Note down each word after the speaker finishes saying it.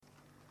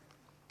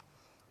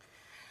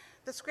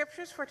The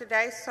scriptures for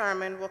today's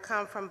sermon will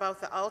come from both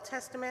the Old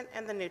Testament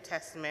and the New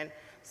Testament,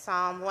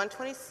 Psalm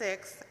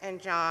 126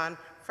 and John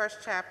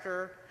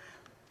chapter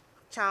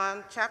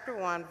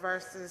 1,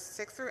 verses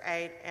 6 through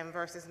 8 and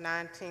verses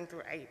 19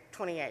 through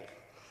 28.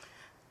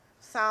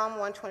 Psalm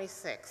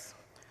 126.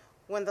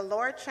 When the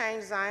Lord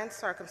changed Zion's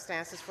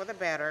circumstances for the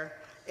better,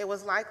 it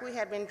was like we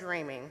had been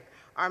dreaming.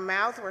 Our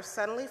mouths were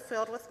suddenly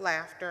filled with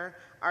laughter,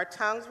 our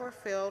tongues were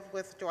filled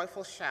with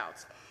joyful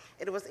shouts.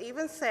 It was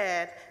even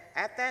said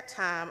at that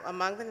time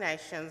among the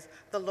nations,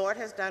 the Lord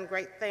has done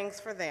great things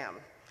for them.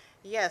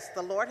 Yes,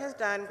 the Lord has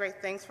done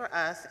great things for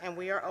us, and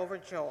we are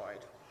overjoyed.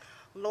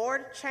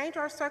 Lord, change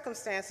our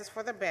circumstances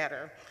for the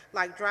better,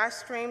 like dry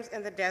streams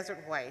in the desert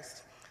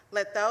waste.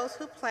 Let those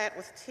who plant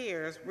with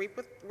tears reap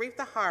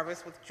the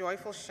harvest with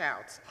joyful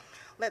shouts.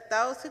 Let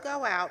those who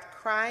go out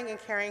crying and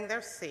carrying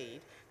their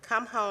seed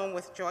come home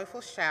with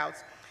joyful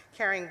shouts,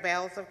 carrying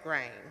bales of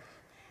grain.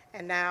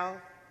 And now,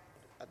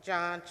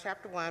 John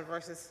chapter 1,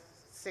 verses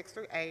 6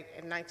 through 8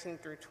 and 19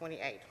 through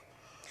 28.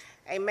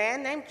 A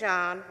man named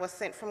John was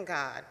sent from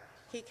God.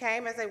 He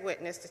came as a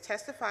witness to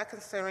testify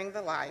concerning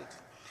the light,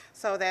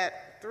 so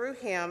that through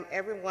him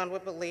everyone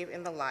would believe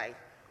in the light.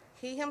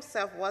 He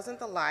himself wasn't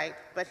the light,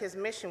 but his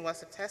mission was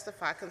to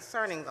testify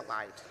concerning the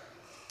light.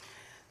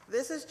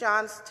 This is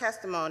John's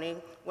testimony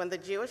when the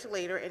Jewish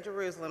leader in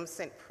Jerusalem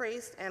sent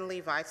priests and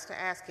Levites to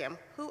ask him,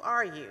 "Who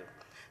are you?"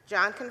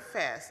 John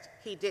confessed.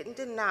 He didn't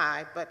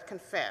deny, but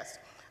confessed,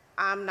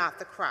 "I'm not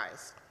the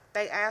Christ."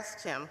 They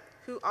asked him,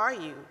 "Who are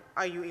you?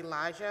 Are you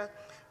Elijah?"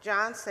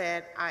 John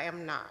said, "I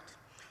am not."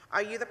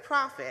 "Are you the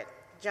prophet?"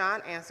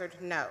 John answered,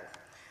 "No."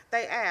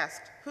 They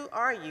asked, "Who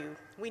are you?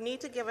 We need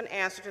to give an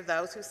answer to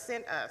those who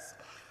sent us.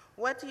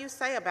 What do you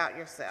say about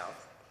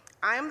yourself?"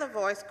 "I am the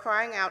voice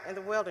crying out in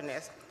the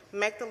wilderness,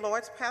 'Make the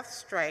Lord's path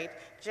straight,'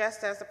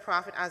 just as the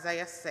prophet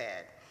Isaiah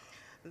said."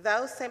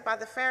 Those sent by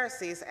the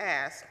Pharisees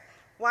asked,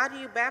 "Why do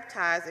you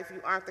baptize if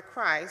you aren't the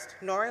Christ,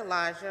 nor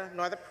Elijah,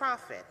 nor the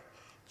prophet?"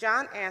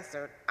 John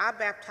answered, "I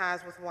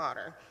baptize with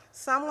water.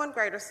 Someone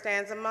greater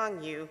stands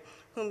among you,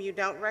 whom you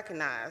don't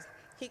recognize.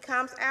 He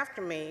comes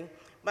after me,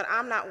 but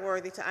I'm not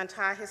worthy to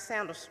untie his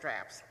sandal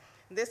straps."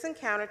 This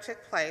encounter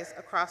took place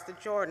across the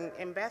Jordan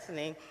in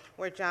Bethany,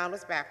 where John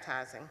was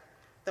baptizing.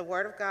 The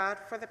word of God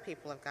for the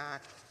people of God.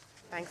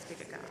 Thanks be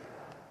to God.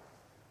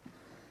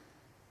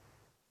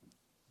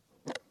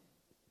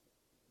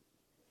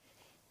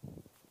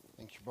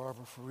 Thank you,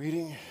 Barbara, for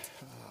reading.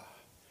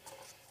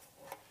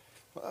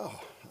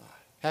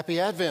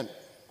 Happy Advent.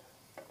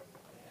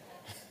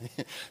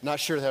 Not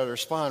sure how to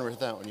respond with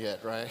that one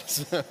yet,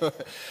 right?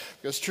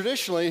 Because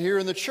traditionally here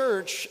in the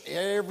church,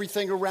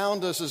 everything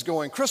around us is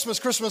going Christmas,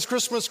 Christmas,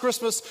 Christmas,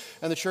 Christmas.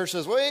 And the church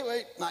says,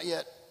 wait, not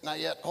yet,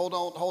 hold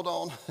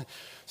on.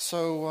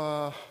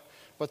 So,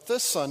 but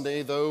this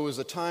Sunday, though, is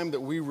a time that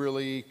we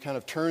really kind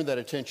of turn that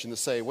attention to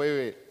say,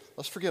 wait,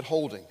 let's forget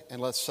holding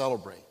and let's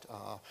celebrate.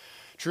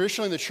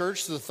 Traditionally, in the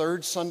church, the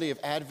third Sunday of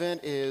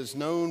Advent is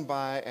known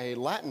by a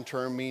Latin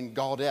term meaning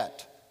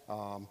Gaudete.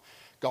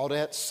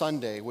 Gaudete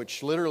Sunday,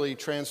 which literally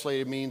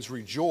translated means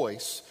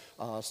rejoice.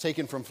 It's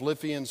taken from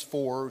Philippians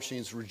 4, which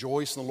means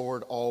rejoice in the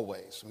Lord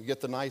always. We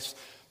get the nice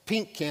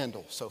pink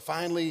candle. So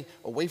finally,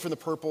 away from the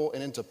purple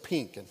and into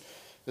pink. And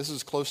this is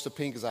as close to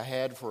pink as I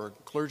had for a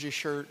clergy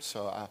shirt.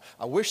 So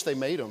I wish they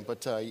made them,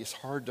 but it's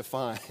hard to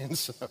find.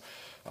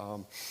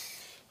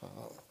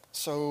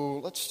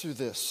 So let's do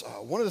this.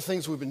 One of the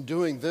things we've been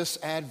doing this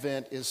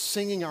Advent is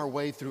singing our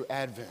way through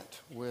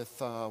Advent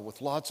with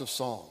lots of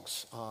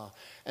songs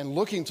and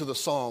looking to the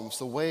Psalms,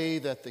 the way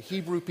that the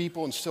Hebrew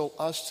people and still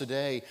us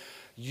today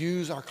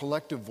use our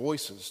collective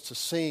voices to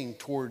sing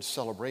towards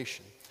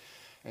celebration.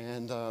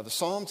 And the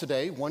Psalm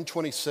today,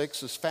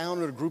 126, is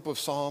found in a group of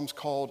Psalms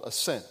called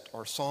Ascent,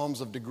 or Psalms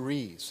of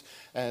Degrees,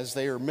 as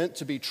they are meant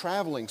to be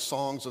traveling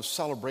songs of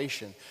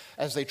celebration,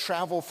 as they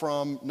travel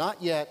from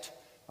not yet,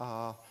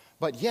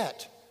 but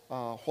yet,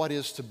 what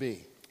is to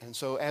be. And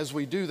so as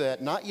we do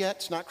that, not yet,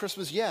 it's not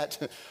Christmas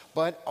yet,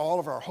 but all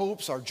of our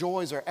hopes, our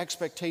joys, our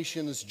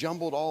expectations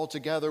jumbled all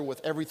together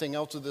with everything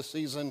else of this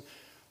season,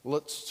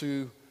 let's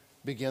to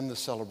begin the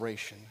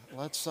celebration.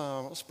 Let's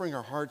bring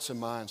our hearts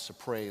and minds to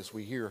pray as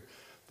we hear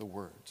the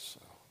words. So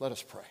let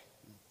us pray.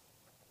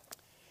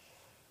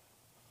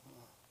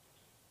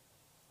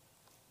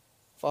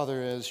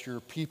 Father, as your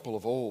people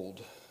of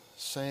old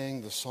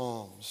sang the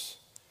Psalms,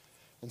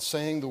 and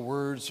saying the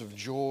words of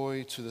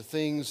joy to the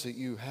things that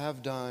you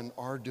have done,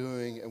 are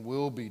doing, and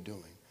will be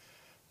doing,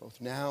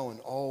 both now and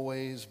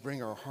always,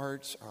 bring our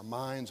hearts, our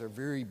minds, our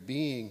very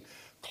being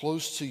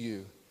close to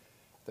you,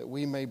 that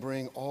we may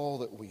bring all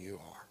that you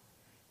are,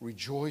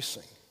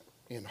 rejoicing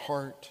in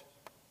heart,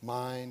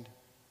 mind,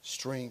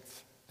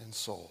 strength, and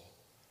soul.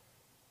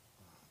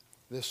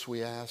 This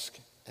we ask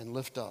and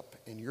lift up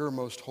in your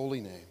most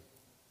holy name.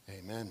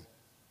 Amen.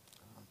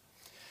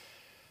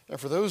 Now,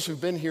 for those who've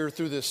been here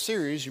through this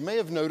series, you may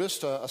have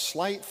noticed a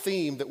slight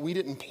theme that we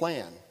didn't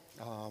plan.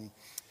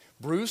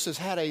 Bruce has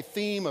had a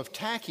theme of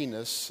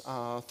tackiness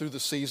through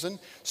the season.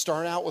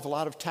 Started out with a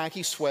lot of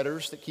tacky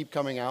sweaters that keep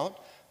coming out.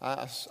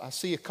 I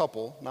see a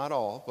couple, not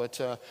all, but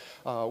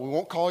we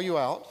won't call you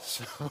out.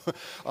 So,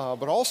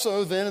 but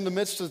also then in the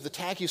midst of the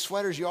tacky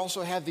sweaters, you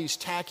also have these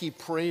tacky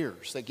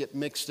prayers that get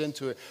mixed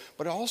into it.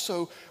 But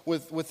also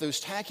with those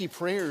tacky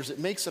prayers, it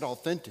makes it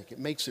authentic. It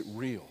makes it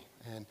real.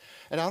 And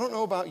I don't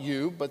know about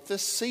you, but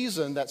this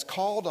season that's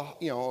called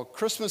a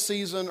Christmas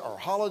season or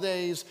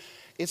holidays,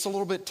 it's a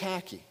little bit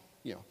tacky.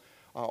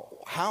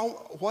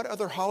 What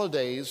other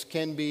holidays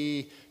can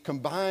be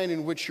combined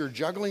in which you're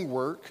juggling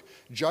work,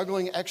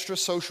 juggling extra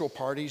social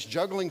parties,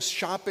 juggling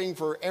shopping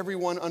for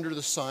everyone under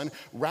the sun,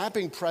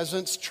 wrapping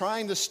presents,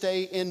 trying to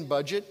stay in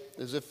budget,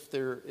 as if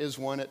there is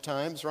one at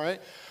times, right?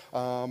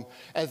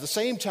 At the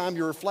same time,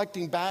 you're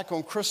reflecting back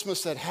on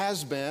Christmas that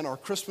has been or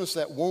Christmas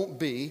that won't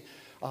be,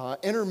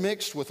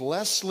 intermixed with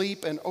less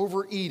sleep and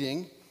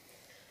overeating,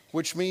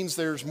 which means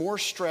there's more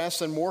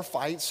stress and more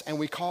fights, and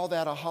we call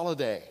that a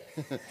holiday.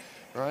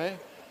 Right?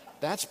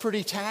 That's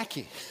pretty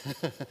tacky.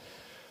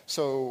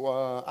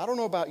 So I don't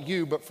know about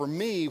you, but for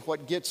me,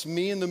 what gets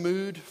me in the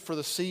mood for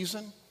the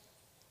season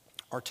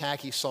are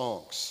tacky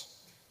songs.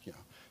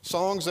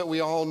 Songs that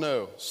we all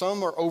know.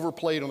 Some are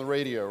overplayed on the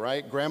radio,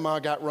 right? Grandma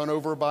got run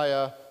over by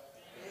a...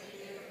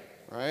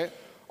 Right?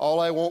 All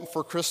I want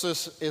for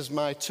Christmas is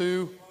my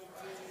two...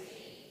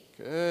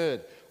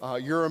 Good.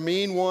 You're a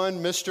mean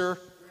one, Mr.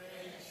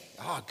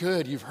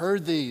 Good. You've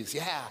heard these.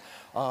 Yeah.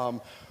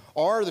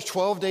 Or the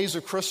 12 Days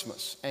of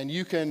Christmas, and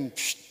you can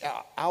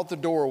out the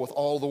door with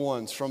all the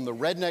ones from the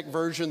redneck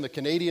version, the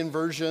Canadian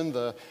version,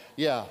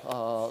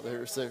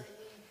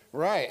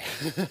 right.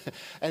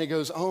 And it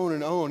goes on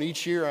and on.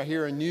 Each year I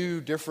hear a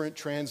new, different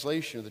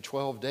translation of the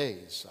 12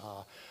 days.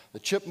 The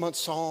Chipmunk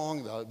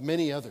Song,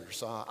 many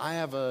others. I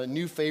have a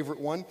new favorite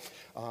one.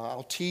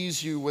 I'll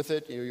tease you with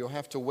it. You'll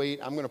have to wait.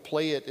 I'm going to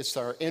play it. It's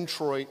our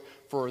introit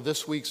for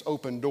this week's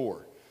Open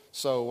Door.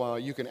 So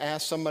you can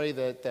ask somebody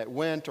that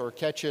went or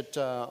catch it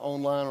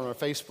online on our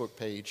Facebook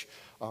page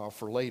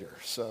for later.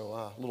 So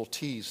a little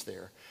tease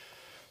there.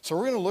 So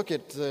we're going to look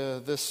at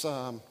this,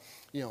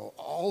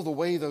 all the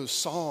way those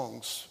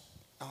songs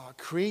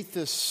create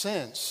this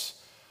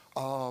sense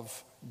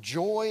of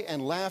joy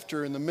and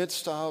laughter in the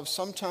midst of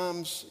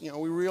sometimes,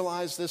 we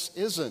realize this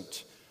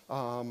isn't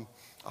a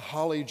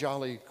holly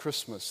jolly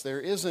Christmas. There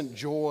isn't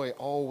joy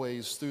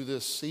always through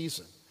this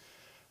season.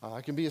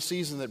 It can be a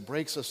season that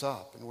breaks us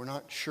up and we're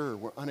not sure,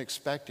 we're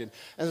unexpected.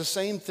 And the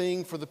same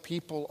thing for the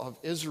people of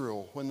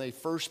Israel when they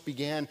first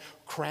began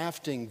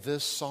crafting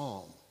this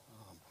psalm.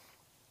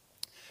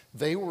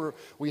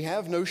 We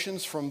have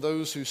notions from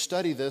those who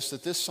study this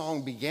that this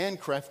song began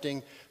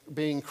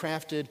being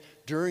crafted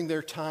during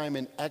their time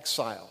in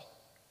exile.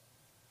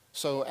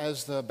 So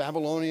as the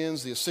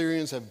Babylonians, the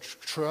Assyrians have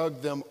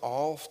drugged them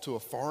off to a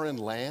foreign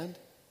land,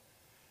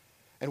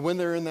 and when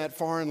they're in that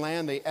foreign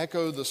land, they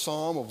echo the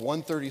Psalm of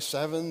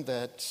 137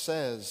 that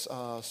says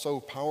so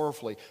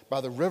powerfully,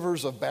 "By the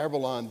rivers of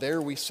Babylon,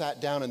 there we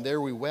sat down and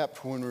there we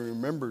wept when we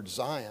remembered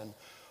Zion.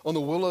 On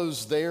the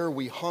willows there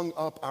we hung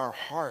up our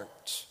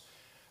hearts.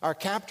 Our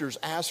captors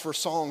asked for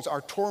songs,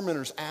 our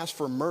tormentors asked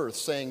for mirth,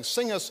 saying,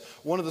 'Sing us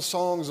one of the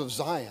songs of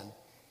Zion.'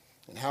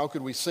 And how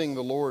could we sing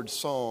the Lord's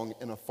song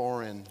in a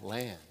foreign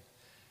land?"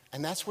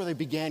 And that's where they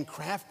began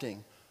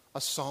crafting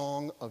a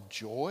song of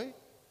joy.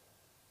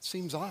 It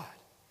seems odd.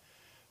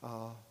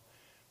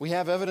 We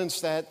have evidence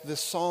that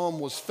this psalm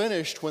was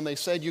finished when they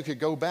said you could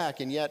go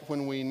back, and yet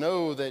when we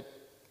know that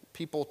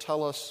people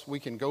tell us we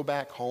can go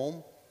back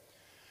home,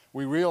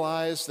 we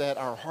realize that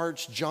our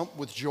hearts jump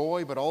with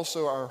joy, but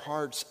also our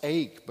hearts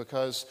ache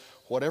because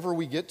whatever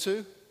we get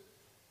to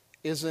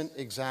isn't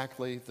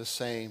exactly the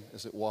same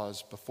as it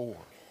was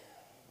before.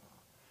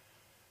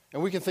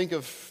 And we can think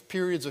of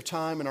periods of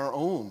time in our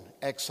own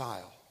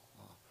exile,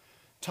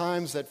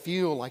 times that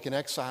feel like an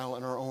exile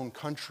in our own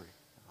country.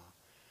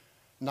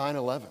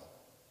 9/11,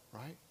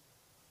 right?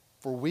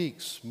 For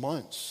weeks,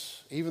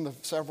 months, even the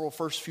several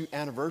first few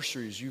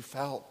anniversaries, you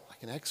felt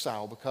like an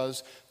exile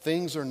because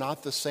things are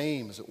not the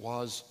same as it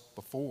was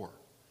before.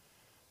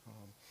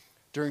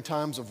 During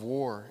times of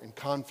war and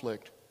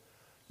conflict,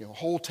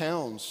 whole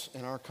towns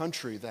in our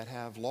country that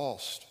have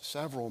lost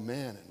several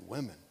men and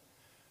women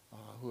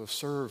who have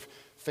served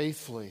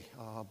faithfully,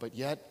 but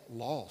yet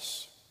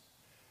lost.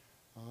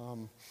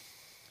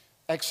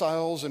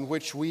 Exiles in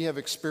which we have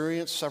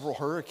experienced several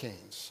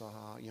hurricanes.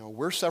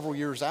 We're several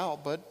years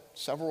out, but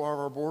several of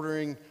our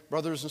bordering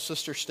brothers and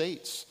sister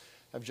states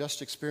have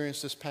just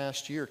experienced this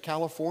past year.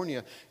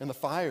 California and the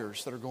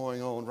fires that are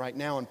going on right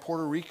now in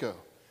Puerto Rico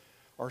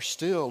are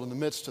still in the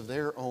midst of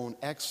their own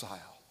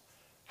exile.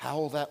 How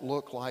will that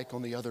look like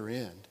on the other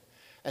end?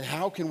 And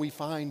how can we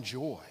find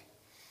joy?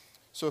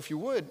 So if you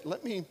would,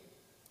 let me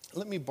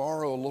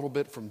borrow a little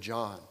bit from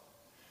John,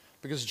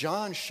 because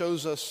John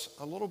shows us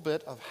a little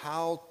bit of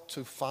how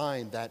to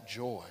find that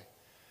joy.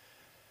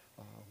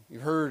 You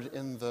heard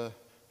in the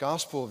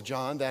Gospel of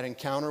John that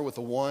encounter with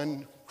the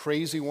one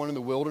crazy one in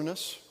the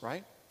wilderness,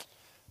 right?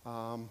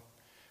 And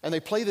they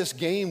play this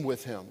game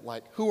with him,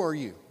 like, who are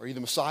you? Are you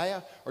the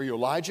Messiah? Are you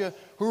Elijah?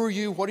 Who are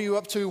you? What are you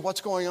up to?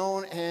 What's going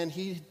on? And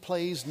he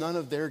plays none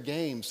of their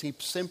games. He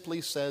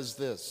simply says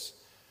this,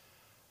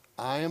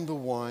 I am the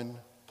one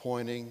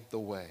pointing the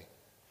way.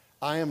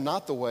 I am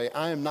not the way.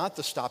 I am not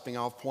the stopping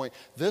off point.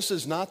 This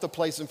is not the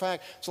place. In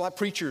fact, it's like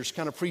preachers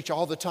kind of preach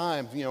all the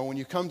time. You know, when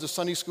you come to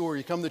Sunday school or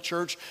you come to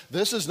church,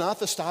 this is not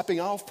the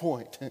stopping off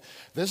point.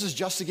 This is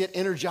just to get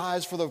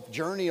energized for the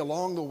journey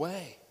along the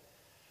way.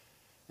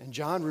 And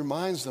John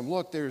reminds them,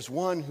 look, there's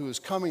one who is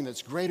coming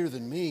that's greater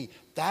than me.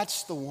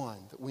 That's the one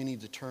that we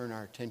need to turn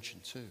our attention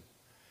to.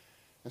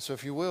 And so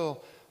if you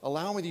will,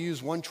 allow me to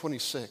use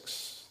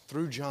 126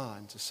 through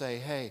John to say,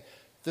 hey,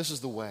 this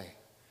is the way,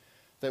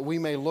 that we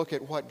may look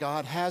at what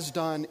God has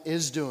done,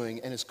 is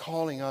doing, and is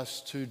calling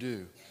us to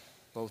do,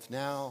 both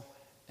now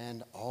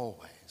and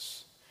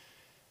always.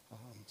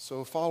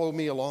 So follow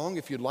me along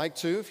if you'd like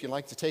to. If you'd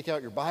like to take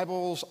out your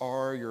Bibles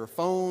or your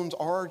phones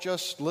or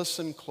just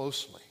listen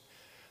closely.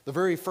 The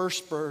very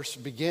first verse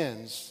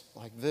begins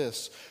like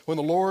this: when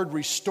the Lord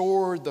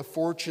restored the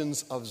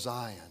fortunes of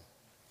Zion.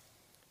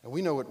 And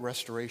we know what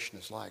restoration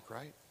is like,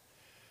 right?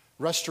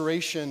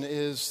 Restoration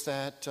is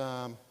that...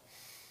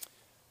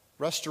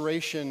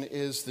 Restoration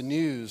is the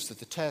news that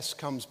the test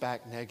comes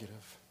back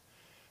negative.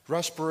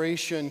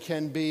 Restoration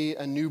can be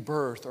a new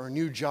birth or a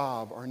new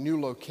job or a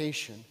new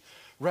location.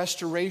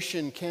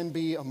 Restoration can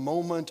be a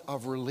moment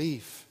of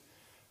relief.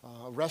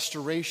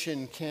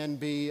 Restoration can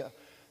be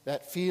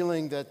that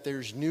feeling that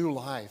there's new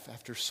life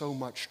after so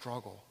much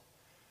struggle,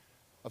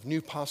 of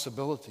new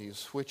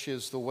possibilities, which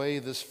is the way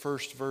this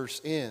first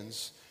verse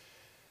ends.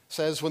 It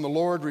says, when the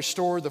Lord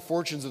restored the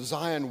fortunes of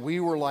Zion, we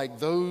were like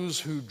those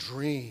who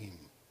dream.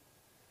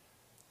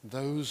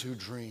 Those who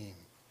dream.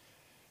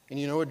 And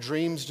you know what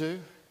dreams do?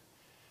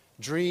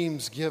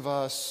 Dreams give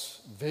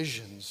us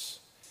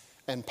visions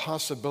and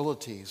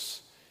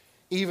possibilities.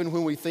 Even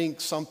when we think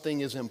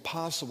something is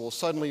impossible,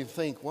 suddenly you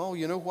think, well,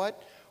 you know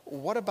what?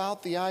 What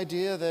about the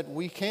idea that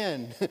we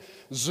can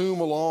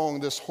zoom along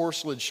this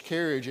horseless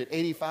carriage at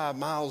 85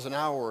 miles an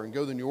hour and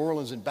go to New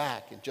Orleans and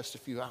back in just a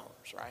few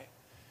hours, right?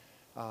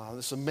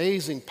 This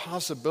amazing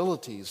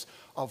possibilities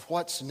of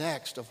what's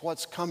next, of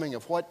what's coming,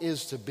 of what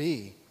is to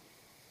be.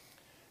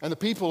 And the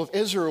people of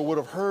Israel would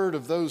have heard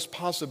of those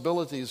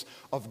possibilities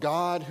of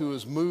God who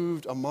has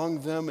moved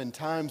among them in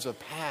times of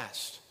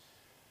past.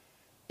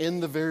 In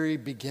the very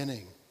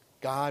beginning,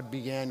 God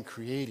began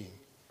creating.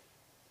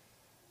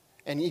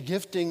 And He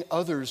gifting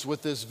others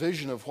with this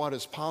vision of what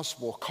is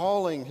possible,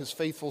 calling His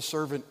faithful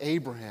servant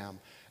Abraham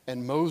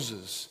and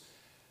Moses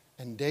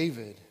and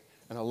David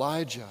and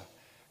Elijah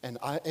and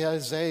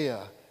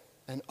Isaiah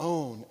and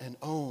on and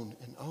on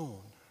and on.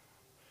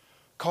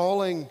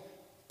 Calling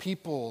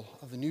people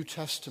of the New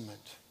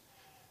Testament.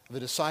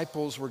 The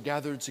disciples were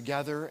gathered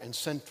together and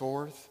sent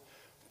forth.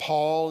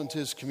 Paul and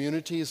his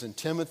communities and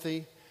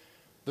Timothy,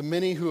 the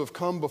many who have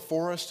come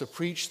before us to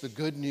preach the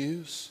good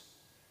news.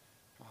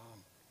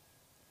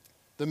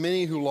 The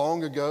many who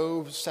long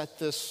ago set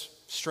this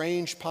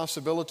strange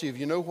possibility of,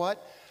 you know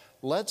what?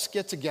 Let's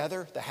get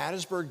together, the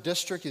Hattiesburg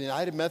District and the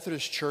United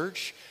Methodist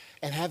Church,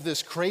 and have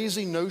this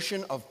crazy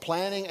notion of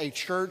planting a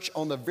church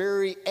on the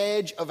very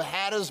edge of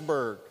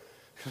Hattiesburg,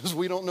 because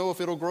we don't know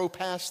if it'll grow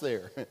past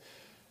there.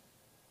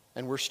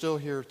 And we're still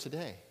here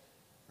today,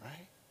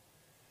 right?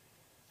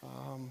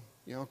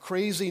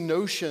 Crazy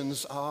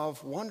notions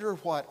of wonder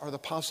what are the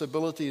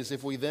possibilities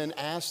if we then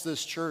ask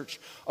this church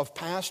of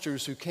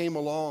pastors who came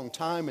along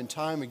time and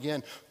time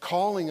again,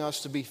 calling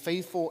us to be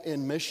faithful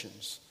in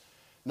missions,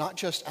 not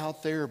just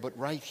out there, but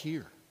right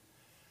here.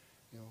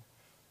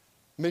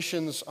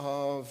 Missions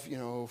of,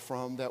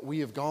 from that we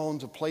have gone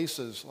to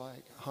places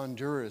like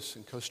Honduras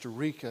and Costa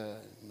Rica,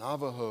 and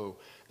Navajo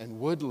and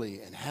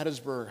Woodley and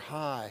Hattiesburg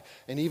High,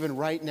 and even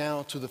right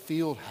now to the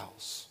Field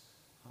House.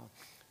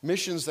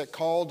 Missions that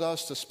called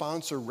us to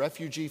sponsor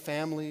refugee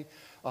family,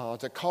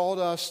 that called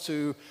us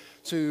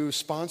to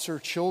sponsor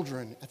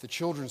children at the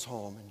Children's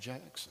Home in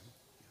Jackson.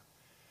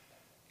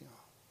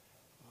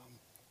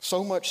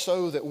 So much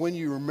so that when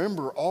you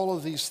remember all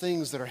of these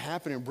things that are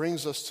happening, it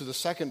brings us to the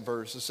second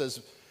verse. It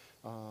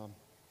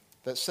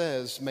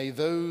says, may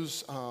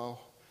those,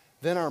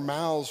 then our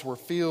mouths were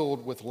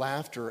filled with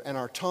laughter and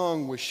our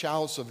tongue with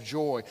shouts of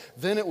joy.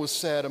 Then it was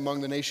said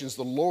among the nations,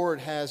 the Lord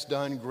has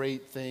done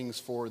great things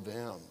for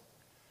them.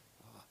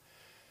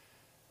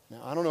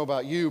 Now, I don't know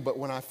about you, but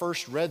when I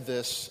first read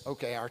this,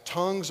 okay, our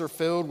tongues are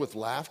filled with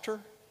laughter,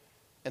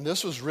 and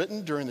this was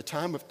written during the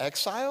time of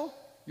exile?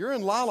 You're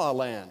in La La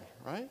Land,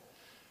 right?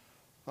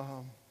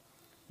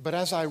 But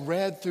as I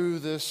read through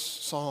this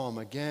psalm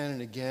again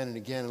and again and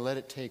again and let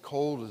it take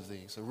hold of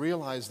these, I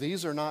realized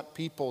these are not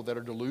people that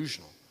are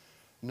delusional.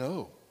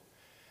 No.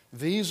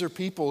 These are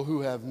people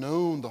who have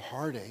known the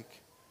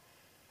heartache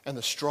and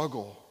the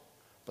struggle,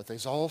 but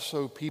there's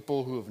also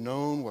people who have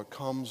known what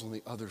comes on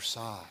the other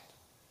side.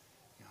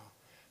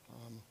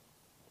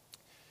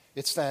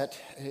 It's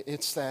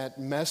that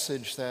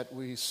message that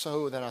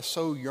I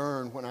so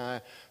yearn when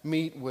I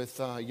meet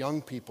with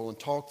young people and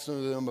talk to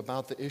them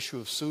about the issue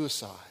of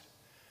suicide.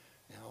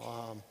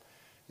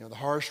 The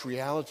harsh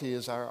reality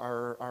is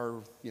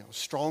our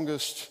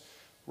strongest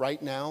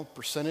right now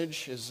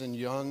percentage is in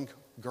young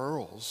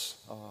girls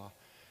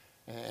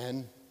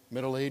and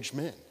middle-aged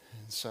men.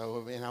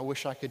 And I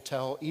wish I could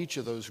tell each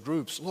of those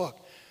groups, look,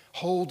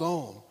 hold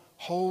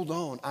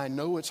on. I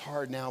know it's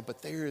hard now,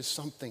 but there is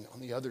something on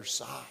the other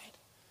side.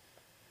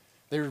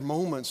 There are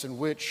moments in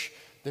which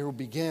there will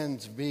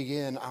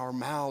begin, our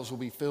mouths will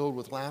be filled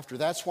with laughter.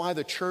 That's why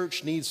the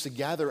church needs to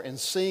gather and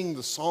sing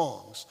the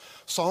songs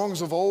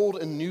of old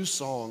and new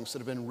songs that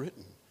have been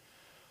written.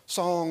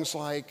 Songs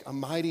like A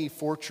Mighty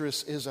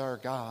Fortress Is Our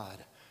God,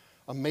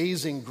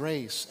 Amazing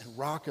Grace, and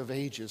Rock of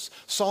Ages.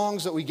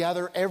 Songs that we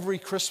gather every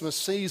Christmas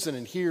season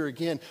and hear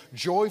again.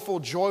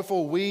 Joyful,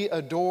 joyful, we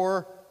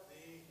adore.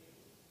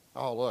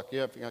 Oh, look,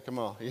 yep, yeah, come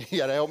on. You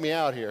got to help me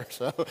out here.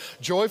 So,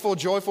 joyful,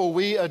 joyful,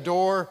 we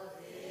adore.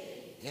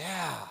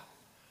 Yeah.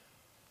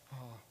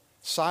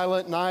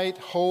 Silent Night,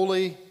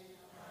 Holy.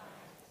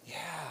 Yeah.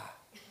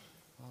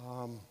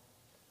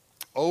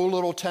 O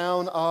Little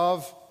Town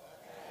of.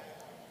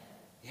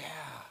 Yeah.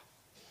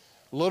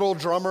 Little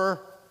Drummer.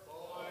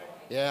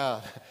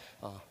 Yeah.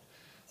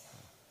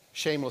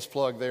 Shameless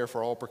plug there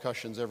for all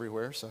percussions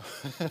everywhere. So,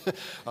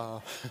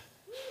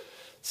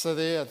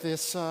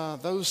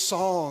 those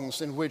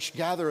songs in which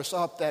gather us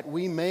up that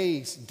we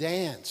may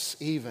dance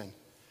even.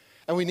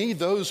 And we need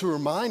those who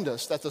remind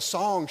us that the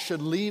song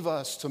should leave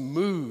us to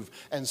move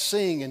and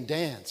sing and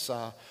dance.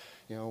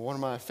 One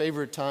of my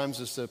favorite times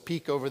is to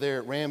peek over there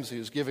at Ramsey,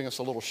 who's giving us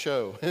a little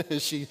show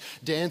as she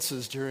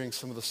dances during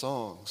some of the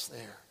songs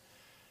there.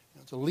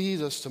 To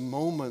lead us to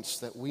moments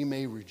that we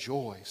may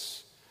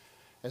rejoice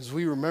as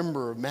we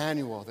remember,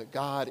 Emmanuel, that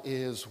God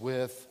is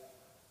with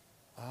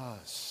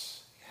us.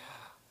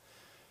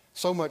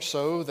 So much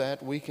so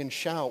that we can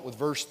shout with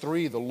verse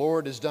 3, the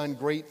Lord has done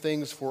great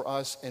things for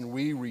us and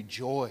we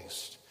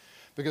rejoiced.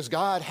 Because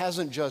God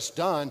hasn't just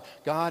done,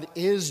 God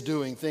is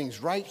doing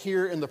things right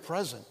here in the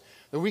present.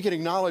 That we can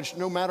acknowledge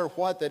no matter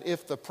what, that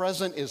if the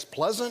present is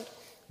pleasant,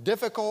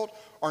 difficult,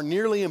 or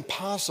nearly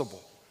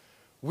impossible,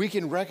 we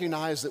can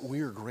recognize that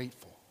we are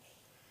grateful.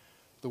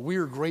 That we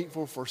are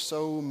grateful for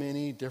so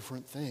many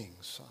different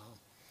things.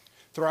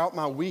 Throughout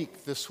my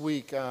week this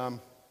week, I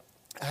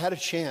had a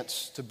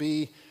chance to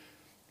be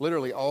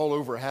literally all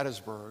over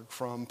Hattiesburg,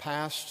 from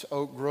past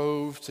Oak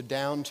Grove to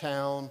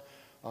downtown,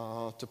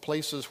 to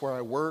places where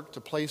I worked,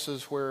 to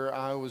places where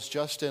I was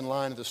just in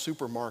line at the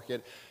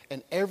supermarket.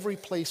 And every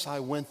place I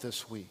went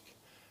this week,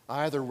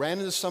 I either ran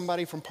into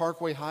somebody from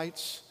Parkway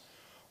Heights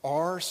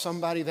or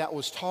somebody that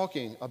was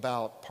talking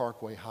about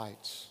Parkway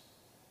Heights.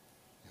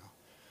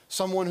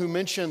 Someone who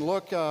mentioned,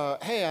 look,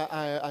 hey,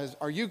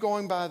 are you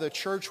going by the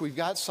church? We've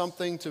got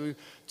something to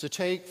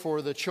take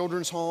for the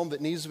children's home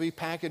that needs to be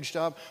packaged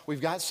up. We've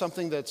got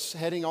something that's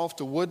heading off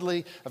to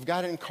Woodley. I've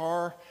got it in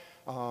car.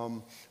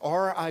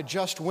 Or I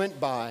just went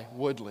by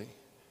Woodley.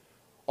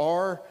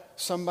 Or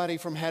somebody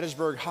from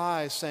Hattiesburg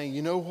High saying,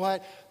 you know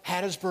what?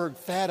 Hattiesburg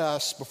fed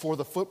us before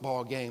the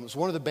football game. It was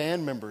one of the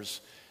band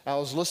members I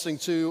was listening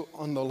to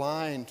on the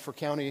line for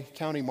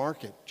County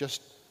Market,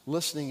 just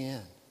listening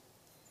in.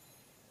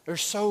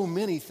 There's so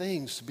many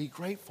things to be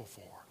grateful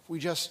for if we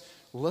just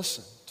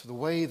listen to the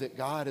way that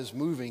God is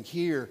moving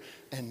here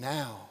and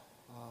now.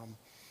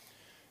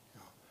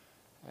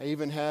 I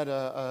even had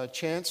a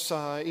chance,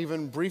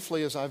 even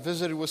briefly, as I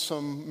visited with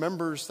some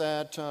members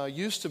that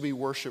used to be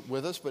worship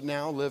with us, but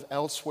now live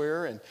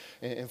elsewhere. And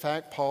in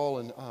fact,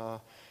 Paul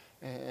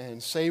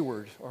and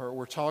Sayward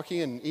were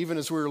talking, and even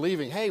as we were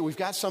leaving, hey, we've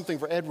got something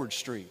for Edward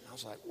Street. I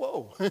was like,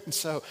 whoa. And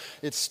so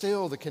it's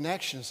still, the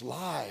connection is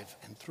live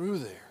and through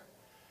there.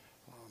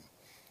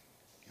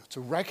 To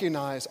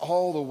recognize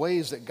all the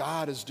ways that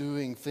God is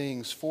doing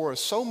things for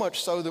us, so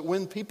much so that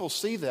when people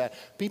see that,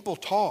 people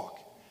talk.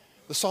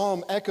 The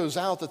psalm echoes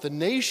out that the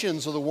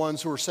nations are the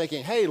ones who are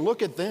saying, hey,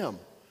 look at them,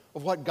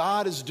 of what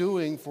God is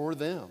doing for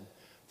them,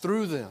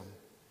 through them,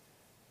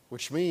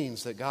 which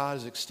means that God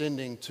is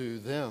extending to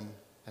them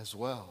as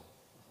well.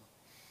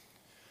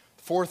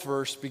 The fourth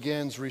verse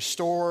begins,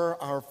 restore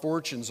our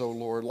fortunes, O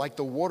Lord, like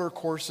the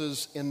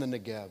watercourses in the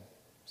Negeb.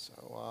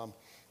 So,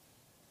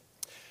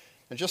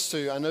 and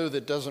I know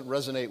that doesn't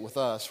resonate with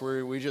us.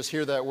 We just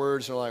hear that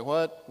word, so we're like,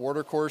 what?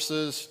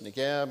 Watercourses,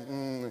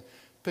 Negeb?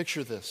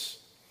 Picture this.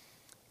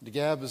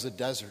 Negeb is a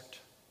desert.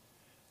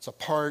 It's a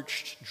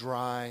parched,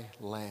 dry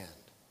land.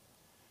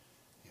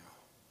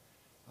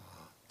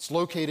 It's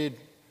located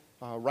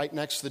right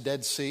next to the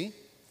Dead Sea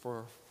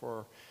for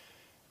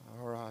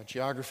our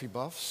geography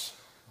buffs.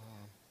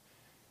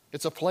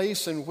 It's a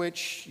place in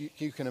which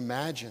you can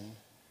imagine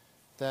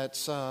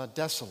that's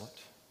desolate.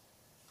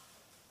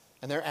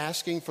 And they're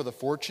asking for the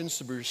fortunes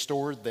to be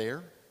restored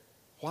there.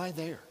 Why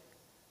there?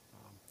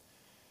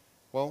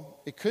 Well,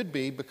 it could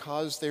be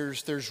because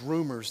there's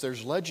rumors,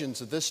 there's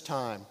legends at this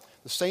time.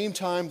 The same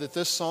time that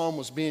this psalm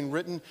was being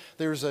written,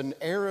 there's an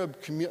Arab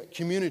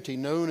community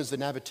known as the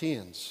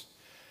Nabateans.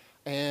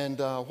 And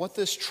what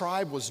this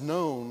tribe was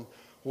known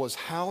was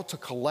how to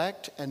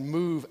collect and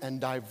move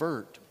and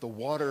divert the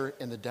water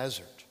in the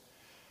desert.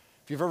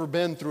 If you've ever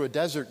been through a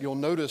desert, you'll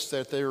notice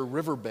that there are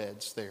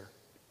riverbeds there.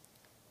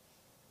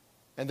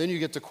 And then you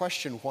get to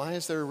question, why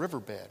is there a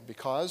riverbed?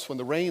 Because when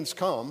the rains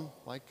come,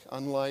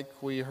 unlike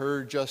we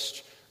heard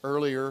just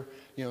earlier,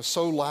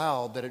 so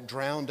loud that it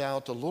drowned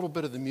out a little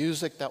bit of the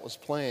music that was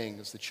playing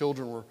as the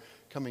children were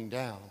coming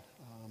down.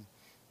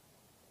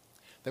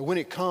 That when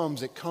it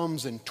comes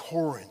in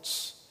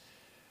torrents,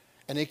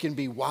 and it can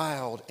be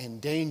wild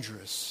and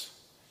dangerous.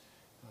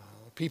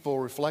 People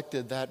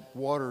reflected that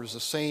water is the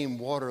same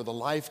water, the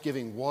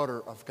life-giving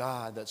water of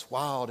God that's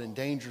wild and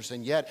dangerous,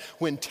 and yet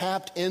when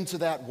tapped into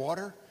that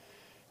water,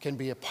 can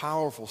be a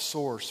powerful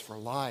source for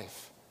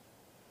life.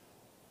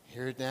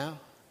 Hear it now?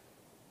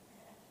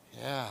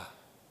 Yeah.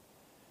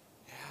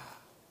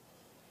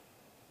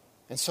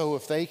 And so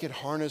if they could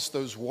harness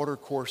those water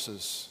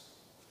courses,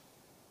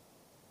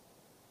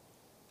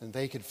 then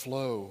they could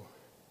flow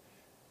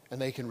and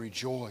they can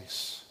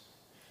rejoice.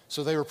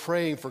 So they were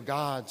praying for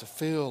God to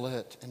fill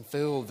it and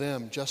fill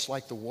them just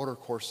like the water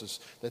courses,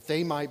 that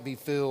they might be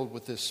filled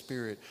with this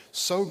Spirit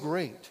so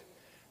great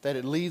that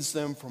it leads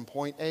them from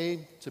point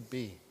A to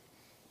B.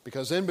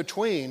 Because in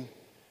between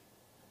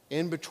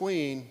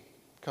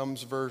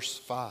comes verse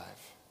 5.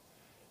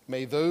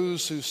 May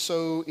those who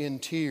sow in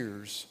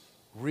tears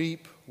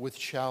reap with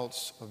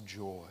shouts of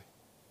joy.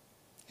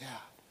 Yeah.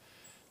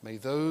 May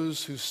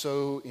those who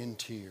sow in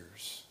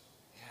tears.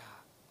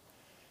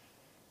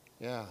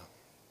 Yeah.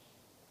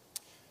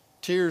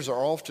 Tears are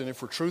often,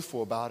 if we're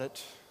truthful about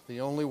it, the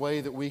only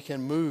way that we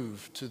can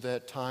move to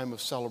that time of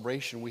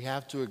celebration. We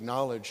have to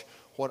acknowledge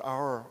what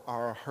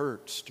our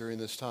hurts during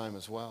this time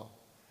as well.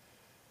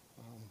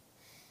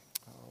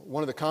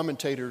 One of the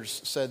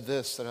commentators said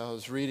this that I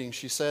was reading.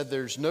 She said,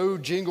 there's no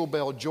jingle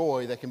bell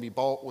joy that can be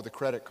bought with a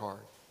credit card.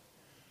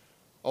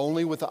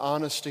 Only with the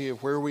honesty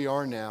of where we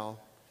are now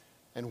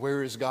and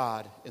where is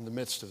God in the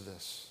midst of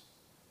this.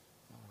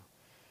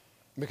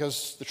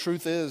 Because the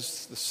truth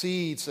is, the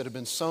seeds that have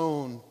been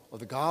sown of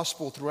the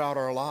gospel throughout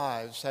our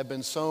lives have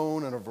been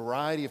sown in a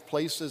variety of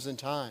places and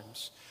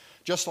times.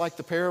 Just like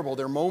the parable,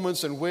 there are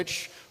moments in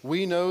which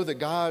we know that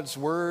God's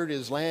word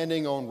is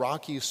landing on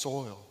rocky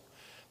soil.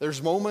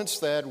 There's moments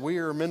that we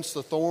are amidst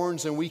the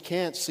thorns and we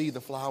can't see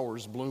the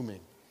flowers blooming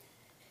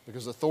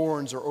because the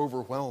thorns are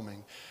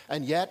overwhelming.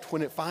 And yet,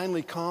 when it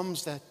finally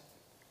comes that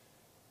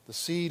the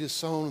seed is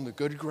sown in the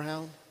good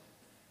ground,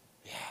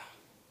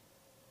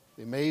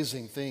 the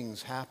amazing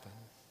things happen.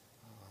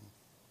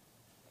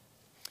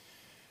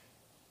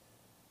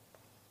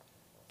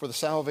 For the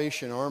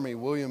Salvation Army,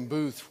 William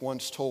Booth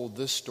once told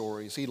this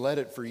story. He led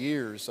it for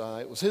years.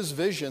 It was his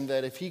vision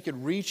that if he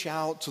could reach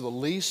out to the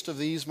least of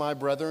these, my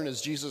brethren,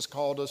 as Jesus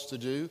called us to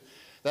do,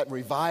 that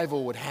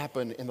revival would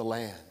happen in the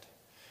land.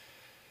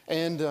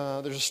 And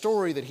there's a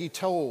story that he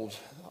told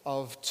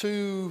of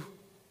two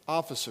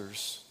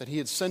officers that he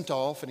had sent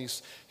off,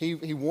 and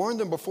he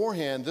warned them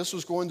beforehand this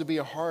was going to be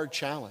a hard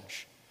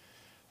challenge,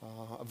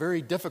 a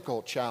very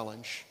difficult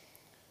challenge.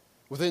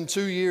 Within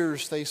 2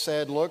 years, they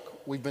said,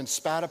 look, we've been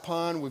spat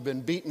upon, we've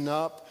been beaten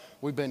up,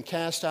 we've been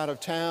cast out of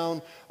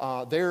town.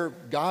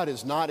 God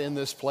is not in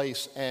this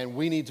place, and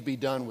we need to be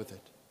done with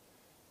it.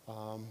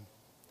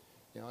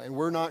 And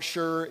we're not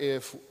sure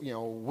if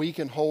we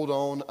can hold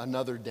on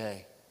another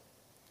day.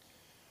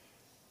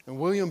 And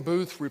William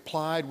Booth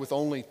replied with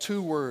only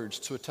 2 words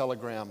to a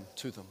telegram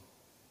to them: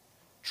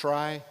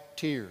 try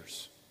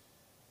tears.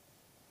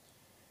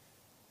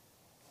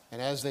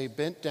 And as they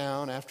bent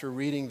down after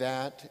reading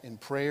that in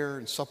prayer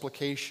and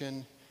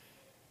supplication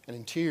and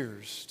in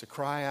tears to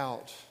cry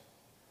out,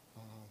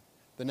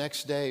 the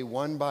next day,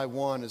 one by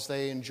one, as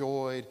they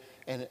enjoyed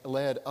and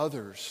led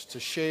others to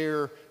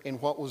share in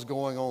what was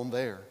going on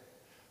there,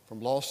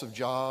 from loss of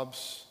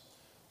jobs,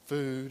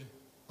 food,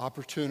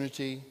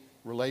 opportunity,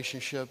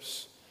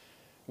 relationships,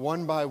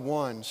 one by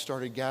one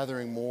started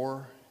gathering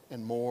more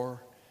and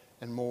more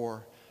and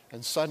more.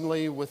 And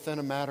suddenly, within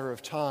a matter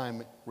of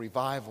time,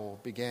 revival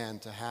began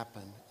to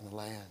happen in the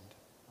land.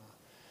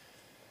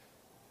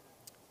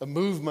 A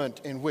movement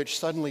in which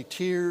suddenly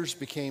tears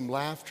became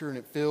laughter and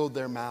it filled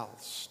their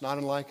mouths. Not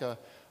unlike a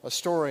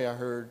story I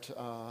heard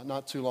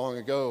not too long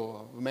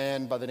ago of a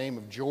man by the name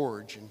of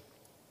George. And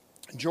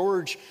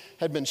George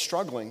had been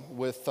struggling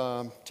with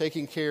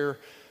taking care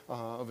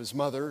of his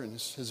mother, and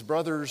his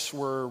brothers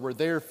were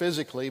there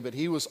physically, but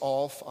he was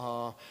off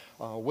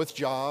with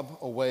job,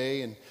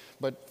 away,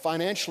 but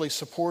financially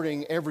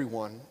supporting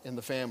everyone in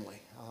the family.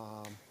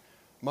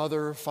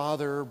 Mother,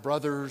 father,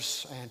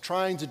 brothers, and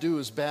trying to do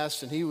his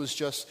best, and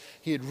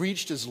he had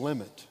reached his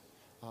limit.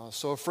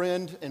 So a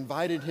friend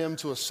invited him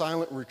to a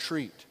silent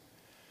retreat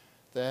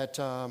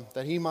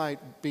that he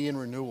might be in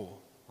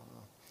renewal.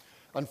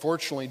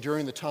 Unfortunately,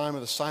 during the time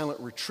of the silent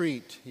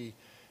retreat, he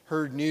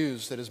heard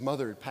news that his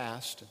mother had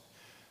passed.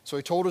 So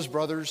he told his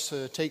brothers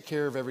to take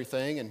care of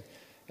everything,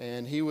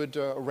 and he would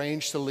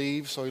arrange to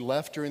leave. So he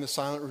left during the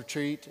silent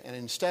retreat, and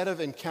instead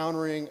of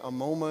encountering a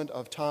moment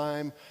of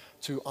time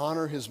to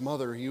honor his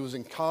mother, he was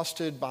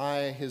accosted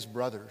by his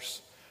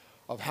brothers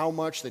of how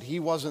much that he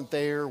wasn't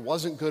there,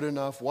 wasn't good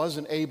enough,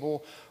 wasn't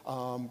able,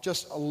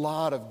 just a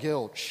lot of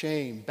guilt,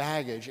 shame,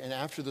 baggage. And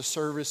after the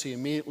service, he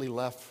immediately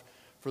left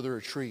for the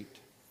retreat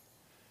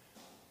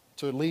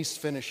to at least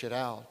finish it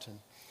out. And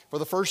for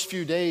the first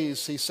few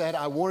days, he said,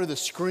 I wanted to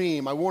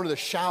scream, I wanted to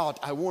shout,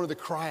 I wanted to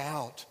cry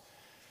out.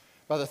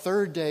 By the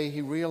third day,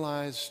 he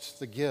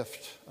realized the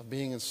gift of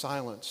being in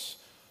silence,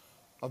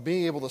 of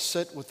being able to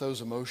sit with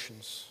those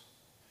emotions,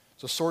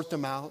 to sort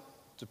them out,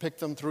 to pick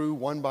them through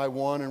one by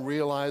one, and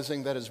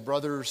realizing that his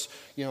brother's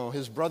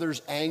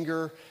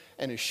anger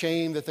and his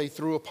shame that they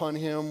threw upon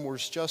him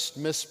was just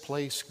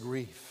misplaced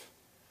grief.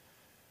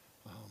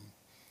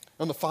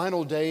 On the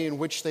final day in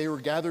which they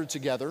were gathered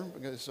together,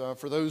 because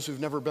for those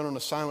who've never been on a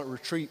silent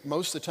retreat,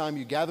 most of the time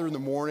you gather in the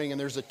morning and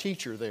there's a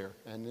teacher there.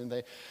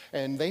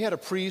 And they had a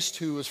priest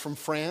who was from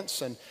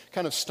France and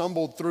kind of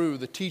stumbled through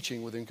the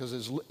teaching with him because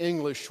his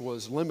English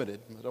was limited.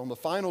 But on the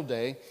final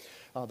day,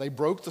 they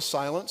broke the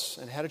silence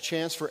and had a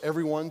chance for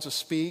everyone to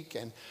speak.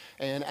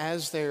 And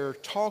as they're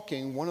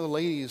talking, one of the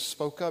ladies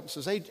spoke up and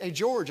says, Hey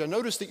George, I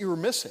noticed that you were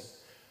missing.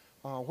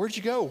 Where'd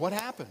you go? What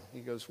happened?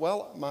 He goes,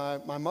 well,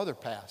 my mother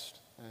passed.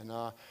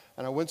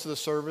 And I went to the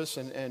service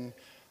and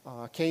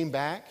came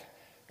back,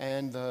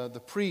 and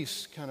the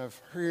priest, kind of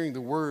hearing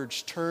the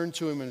words, turned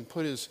to him and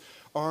put his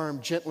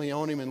arm gently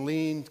on him and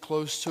leaned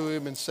close to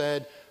him and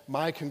said,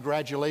 my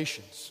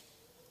congratulations.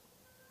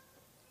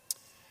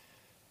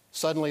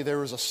 Suddenly there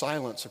was a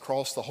silence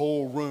across the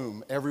whole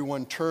room.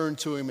 Everyone turned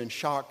to him in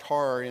shocked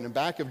horror. In the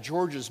back of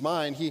George's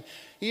mind, he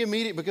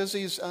immediately, because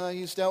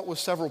he's dealt with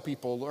several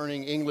people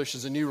learning English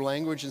as a new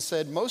language, and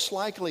said most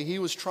likely he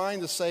was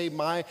trying to say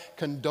my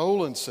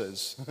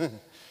condolences.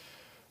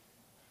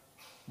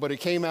 But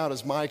it came out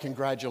as my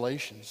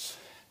congratulations.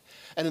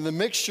 And in the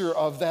mixture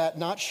of that,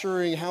 not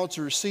sure how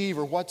to receive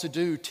or what to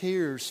do,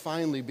 tears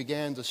finally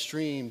began to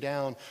stream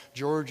down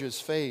George's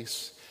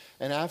face.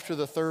 And after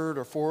the third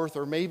or fourth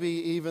or maybe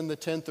even the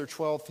 10th or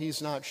 12th,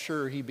 he's not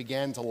sure, he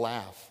began to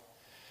laugh.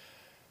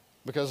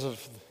 Because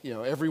of,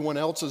 everyone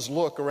else's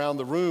look around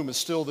the room is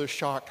still this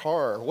shocked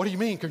horror. What do you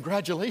mean,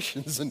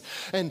 congratulations?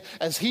 And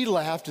as he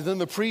laughed, and then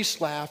the priest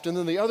laughed, and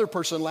then the other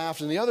person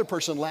laughed, and the other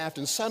person laughed,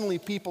 and suddenly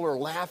people are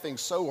laughing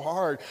so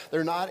hard,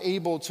 they're not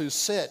able to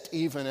sit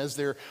even as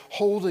they're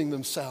holding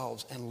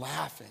themselves and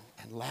laughing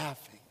and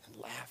laughing and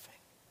laughing.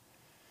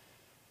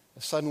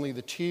 Suddenly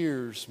the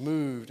tears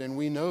moved, and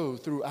we know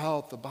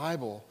throughout the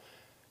Bible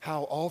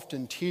how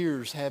often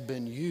tears have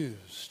been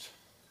used.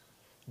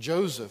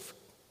 Joseph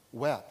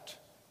wept.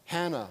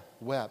 Hannah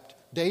wept.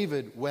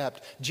 David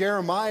wept.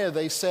 Jeremiah,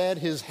 they said,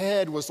 his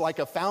head was like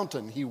a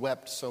fountain. He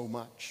wept so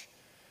much.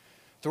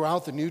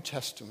 Throughout the New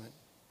Testament,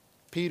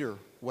 Peter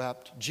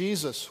wept.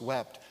 Jesus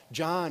wept.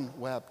 John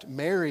wept.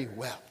 Mary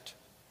wept.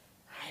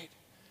 Right?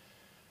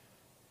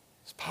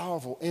 It's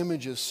powerful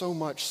images, so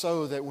much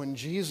so that when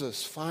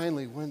Jesus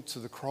finally went to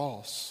the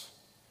cross,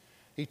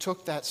 he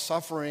took that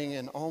suffering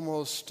and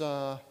almost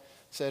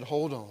said,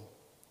 hold on.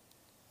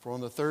 For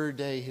on the third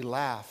day he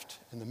laughed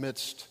in the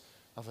midst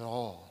of it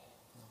all.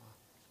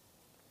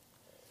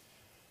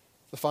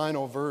 The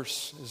final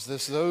verse is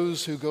this: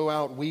 those who go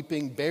out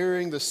weeping,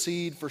 bearing the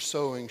seed for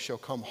sowing, shall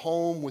come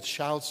home with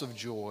shouts of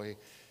joy,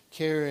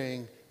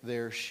 carrying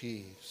their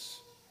sheaves.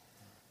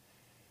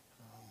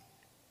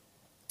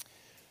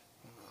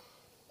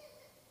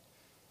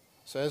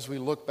 So as we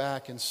look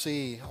back and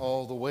see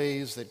all the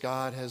ways that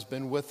God has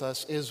been with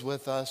us, is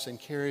with us, and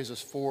carries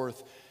us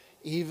forth,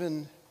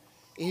 even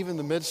in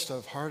the midst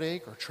of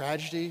heartache or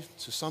tragedy,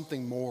 to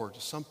something more, to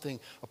something,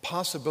 a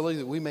possibility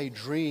that we may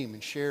dream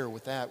and share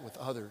with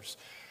others.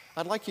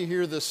 I'd like you to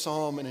hear this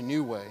psalm in a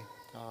new way.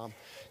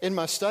 In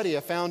my study, I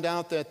found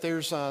out that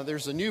there's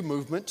a new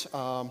movement.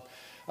 A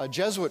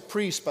Jesuit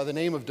priest by the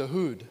name of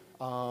Dahoud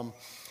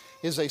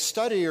is a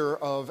studier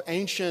of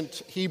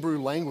ancient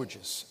Hebrew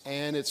languages.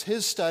 And it's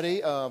his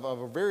study of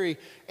a very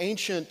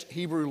ancient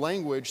Hebrew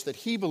language that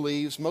he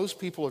believes most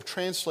people have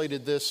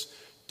translated this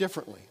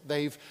differently.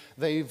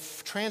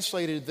 They've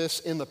translated this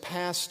in the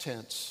past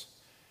tense.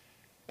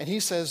 And he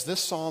says this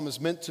psalm is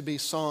meant to be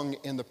sung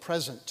in the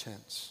present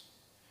tense.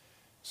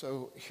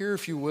 So hear,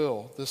 if you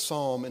will, this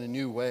psalm in a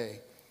new way.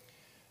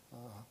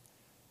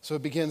 So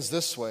it begins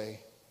this way.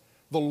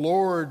 The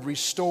Lord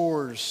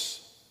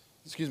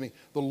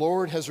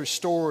has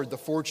restored the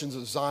fortunes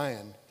of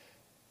Zion,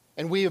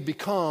 and we have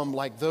become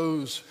like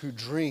those who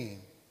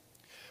dream.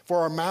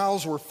 For our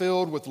mouths were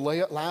filled with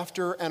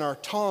laughter, and our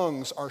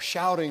tongues are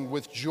shouting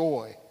with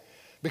joy.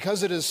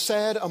 Because it is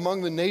said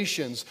among the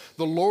nations,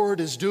 the Lord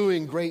is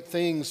doing great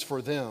things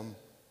for them.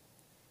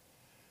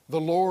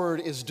 The Lord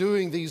is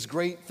doing these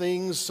great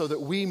things so that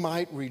we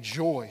might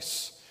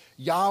rejoice.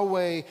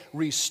 Yahweh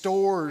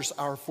restores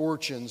our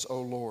fortunes,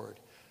 O Lord,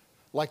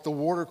 like the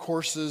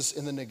watercourses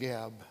in the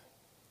Negeb.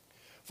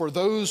 For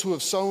those who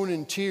have sown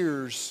in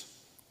tears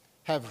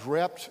have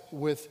reaped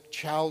with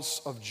shouts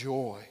of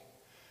joy.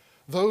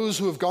 Those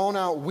who have gone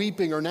out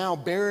weeping are now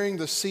bearing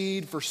the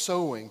seed for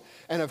sowing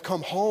and have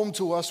come home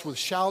to us with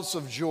shouts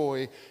of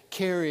joy,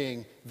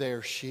 carrying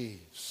their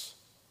sheaves.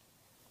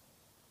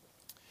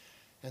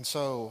 And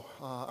so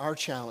our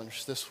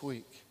challenge this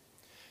week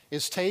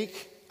is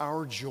take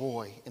our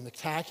joy in the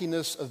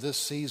tackiness of this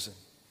season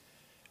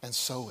and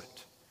sow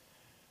it.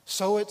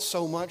 Sow it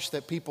so much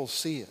that people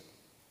see it.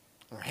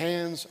 Our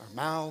hands, our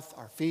mouth,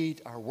 our feet,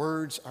 our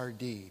words, our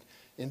deed.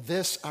 In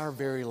this our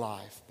very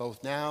life,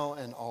 both now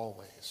and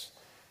always.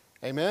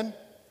 Amen?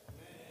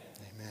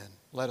 Amen. Amen.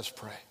 Let us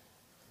pray.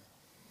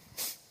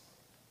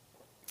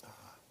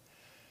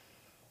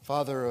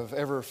 Father of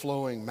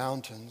ever-flowing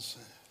mountains,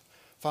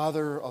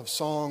 Father of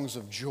songs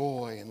of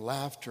joy and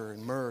laughter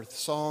and mirth,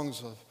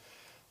 songs of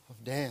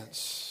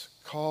dance,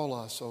 call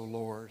us, O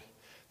Lord,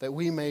 that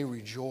we may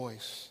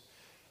rejoice,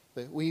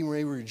 in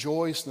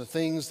the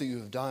things that you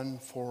have done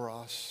for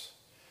us,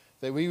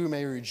 that we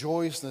may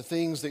rejoice in the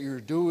things that you're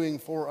doing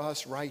for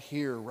us right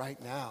here,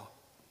 right now,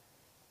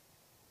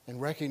 and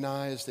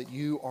recognize that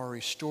you are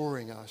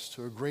restoring us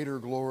to a greater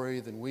glory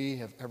than we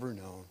have ever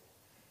known.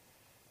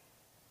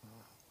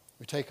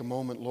 We take a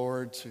moment,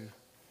 Lord, to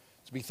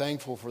be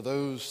thankful for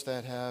those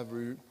that have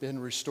been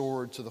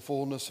restored to the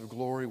fullness of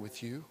glory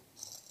with you,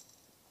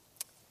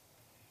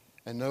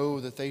 and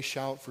know that they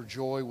shout for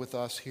joy with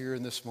us here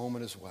in this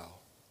moment as well.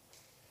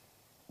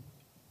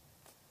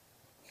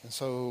 And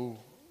so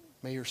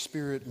may your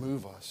Spirit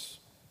move us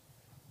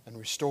and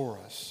restore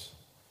us,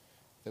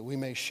 that we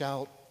may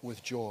shout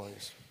with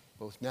joys,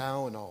 both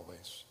now and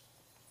always.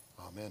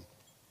 Amen.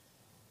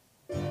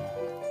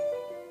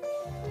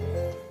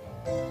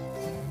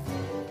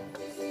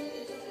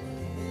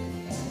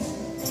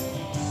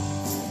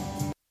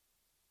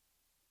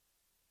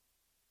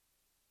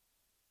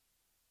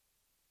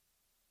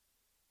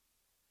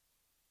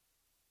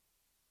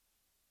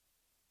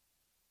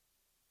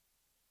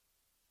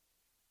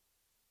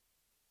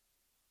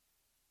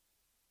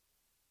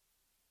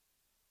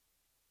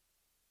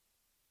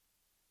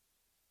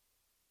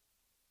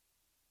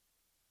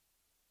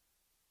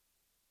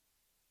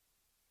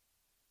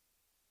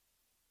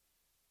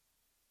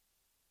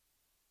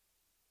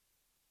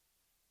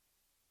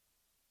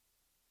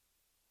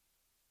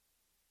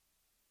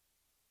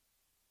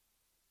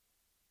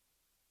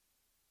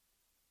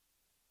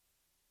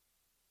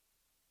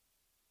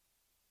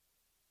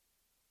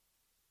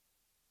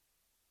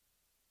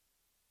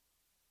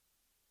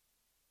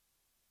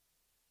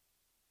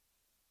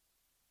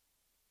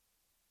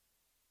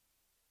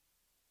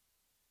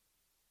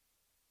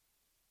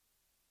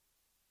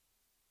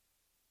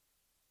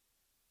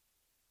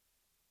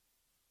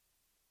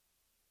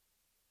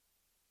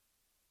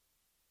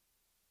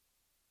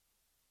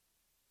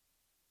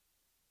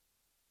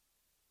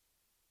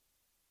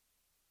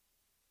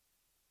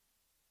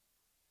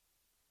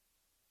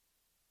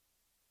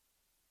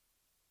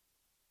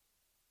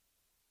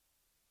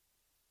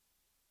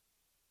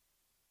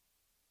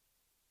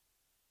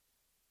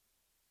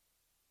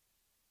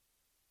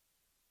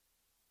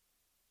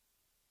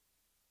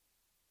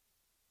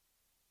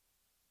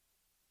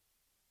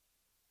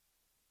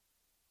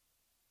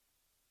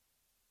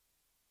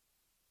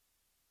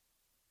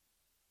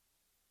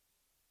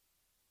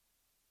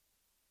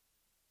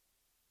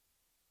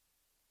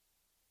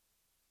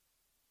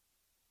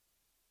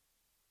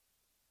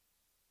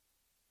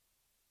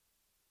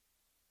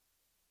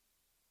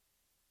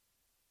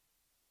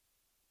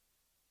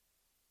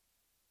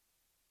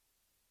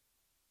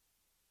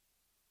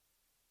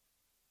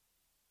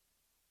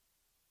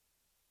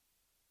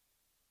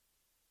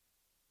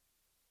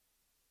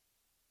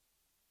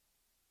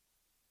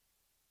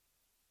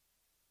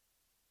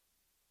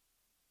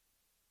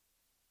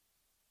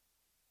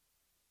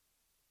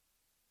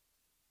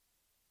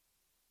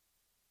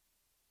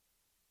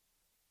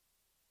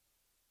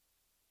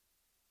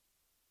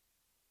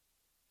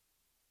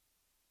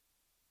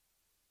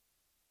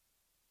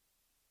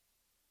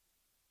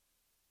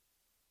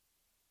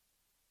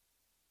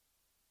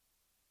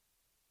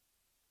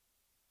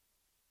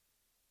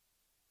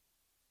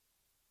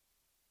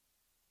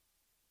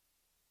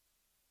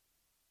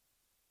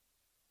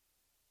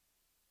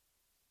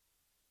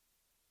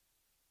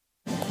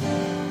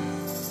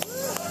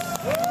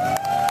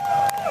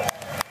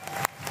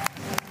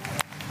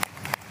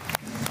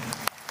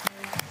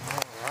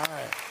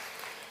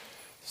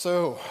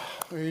 So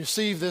we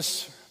receive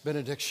this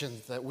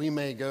benediction that we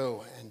may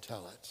go and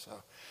tell it.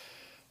 So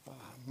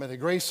may the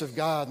grace of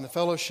God and the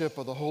fellowship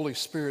of the Holy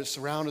Spirit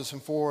surround us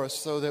and for us,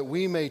 so that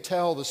we may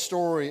tell the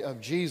story of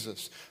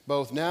Jesus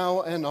both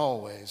now and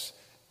always.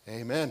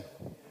 Amen.